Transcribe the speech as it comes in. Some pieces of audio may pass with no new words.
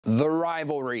The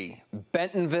rivalry,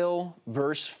 Bentonville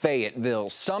versus Fayetteville.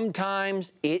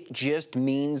 Sometimes it just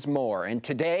means more. And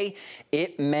today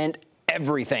it meant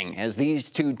everything as these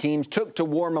two teams took to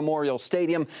War Memorial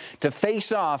Stadium to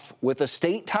face off with a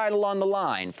state title on the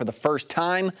line for the first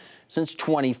time since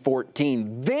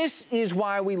 2014. This is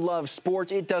why we love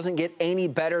sports. It doesn't get any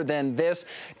better than this.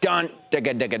 Dun,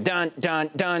 digga, digga, dun, dun,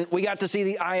 dun. We got to see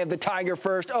the eye of the tiger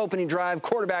first. Opening drive,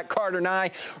 quarterback Carter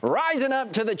Nye rising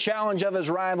up to the challenge of his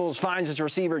rivals, finds his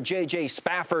receiver J.J.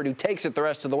 Spafford, who takes it the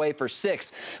rest of the way for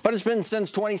 6. But it's been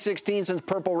since 2016 since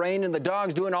Purple Rain, and the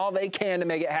Dogs doing all they can to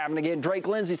make it happen again. Drake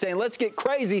Lindsay saying, let's get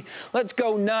crazy, let's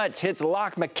go nuts. Hits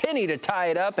Locke McKinney to tie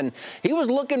it up, and he was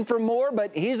looking for more,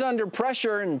 but he's under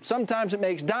pressure, and sometimes it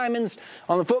makes diamonds.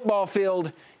 On the football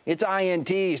field, it's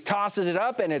INTs. Tosses it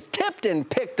up, and it's tipped and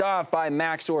picked off by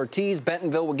Max Ortiz.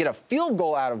 Bentonville will get a field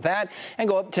goal out of that and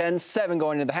go up 10-7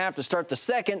 going into the half to start the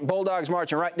second. Bulldogs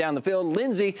marching right down the field.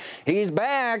 Lindsay, he's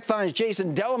back, finds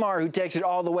Jason Delamar, who takes it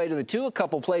all the way to the 2. A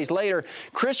couple plays later,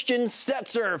 Christian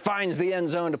Setzer finds the end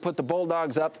zone to put the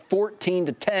Bulldogs up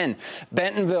 14-10.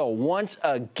 Bentonville once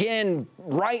again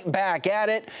right back at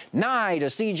it. Nye to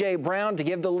C.J. Brown to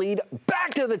give the lead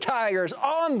back to the Tigers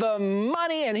on the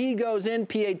money, and he goes in.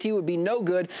 PAT would be no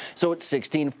good, so it's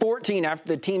 16-14. After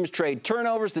the teams trade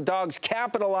turnovers, the Dogs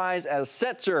capitalize as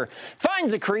Setzer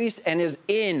finds a crease and is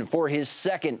in for his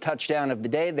second touchdown of the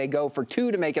day. They go for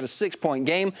 2 to make it a 6-point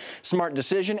game. Smart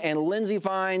decision, and Lindsay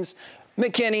finds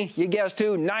McKinney, you guessed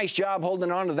who. Nice job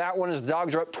holding on to that one as the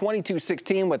Dogs are up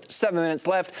 22-16 with 7 minutes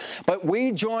left. But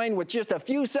we join with just a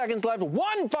few seconds left.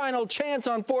 One final chance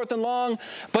on 4th and long,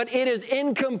 but it is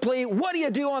incomplete. What do you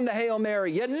do on the Hail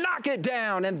Mary? You knock it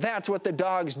down, and that's what the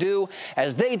Dogs do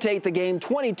as they take the game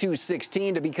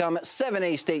 22-16 to become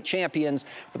 7A state champions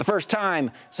for the first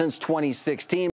time since 2016.